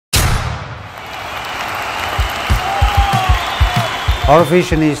Our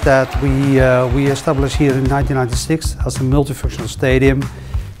vision is that we established here in 1996 as a multifunctional stadium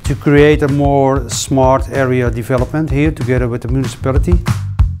to create a more smart area development here together with the municipality.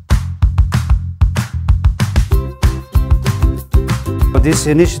 This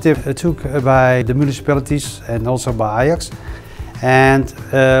initiative took by the municipalities and also by Ajax, and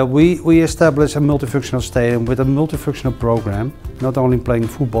we established a multifunctional stadium with a multifunctional program, not only playing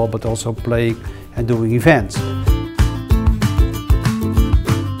football but also playing and doing events.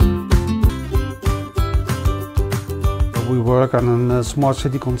 We work on a smart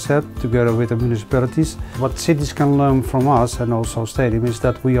city concept together with the municipalities. What cities can learn from us and also stadium is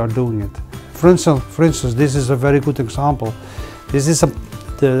that we are doing it. For instance, this is a very good example. This is a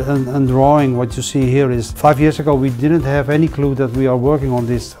drawing. What you see here is 5 years ago we didn't have any clue that we are working on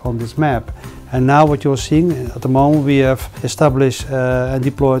this map. And now what you're seeing at the moment, we have established and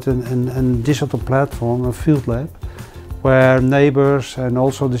deployed a digital platform, a field lab, where neighbors and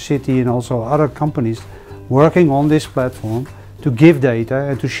also the city and also other companies working on this platform to give data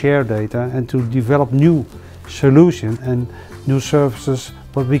and to share data and to develop new solutions and new services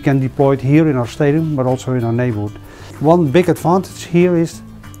what we can deploy here in our stadium but also in our neighborhood. One big advantage here is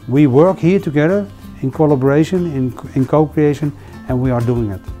we work here together in collaboration, in co-creation, and we are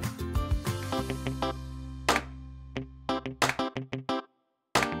doing it.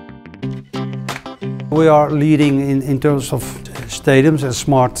 We are leading in terms of stadiums and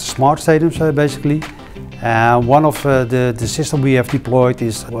smart stadiums basically. One of the systems we have deployed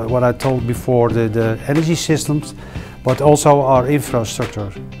is what I told before, the energy systems, but also our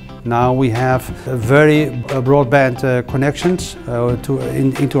infrastructure. Now we have very broadband connections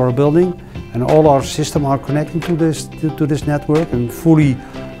into our building, and all our systems are connecting to this network, and fully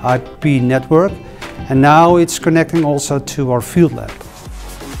IP network. And now it's connecting also to our field lab.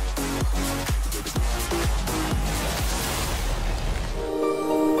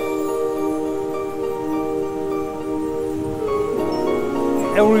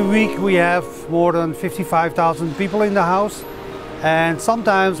 Every week we have more than 55,000 people in the house, and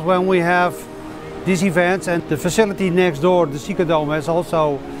sometimes when we have these events and the facility next door, the Zika Dome, has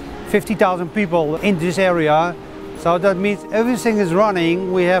also 50,000 people in this area, so that means everything is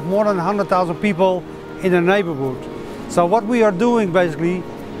running. We have more than 100,000 people in the neighborhood. So what we are doing basically,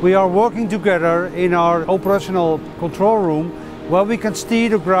 we are working together in our operational control room where we can steer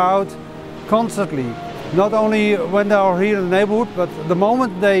the crowd constantly. Not only when they are here in the neighborhood, but the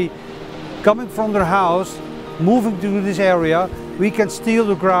moment they coming from their house, moving to this area, we can steal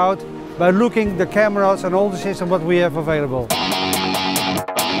the crowd by looking the cameras and all the systems what we have available.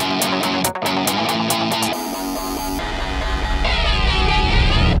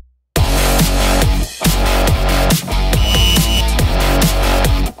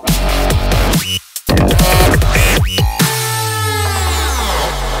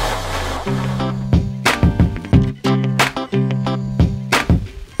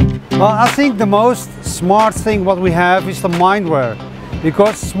 Well, I think the most smart thing what we have is the mindware,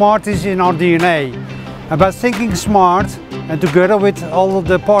 because smart is in our DNA. And by thinking smart and together with all of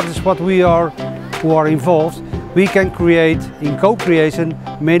the parties who are involved, we can create in co-creation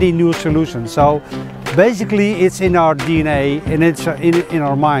many new solutions. So basically it's in our DNA and it's in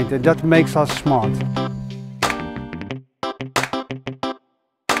our mind, and that makes us smart.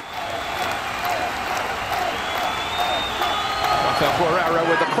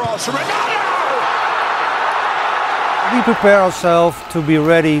 With the cross, we prepare ourselves to be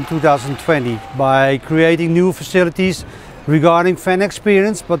ready in 2020 by creating new facilities regarding fan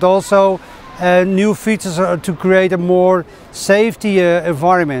experience, but also new features to create a more safety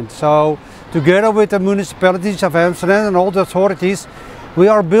environment. So together with the municipalities of Amsterdam and all the authorities, we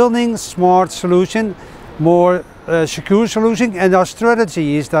are building smart solution, more secure solution, and our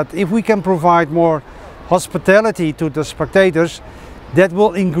strategy is that if we can provide more hospitality to the spectators, that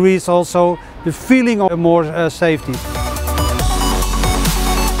will increase also the feeling of more safety.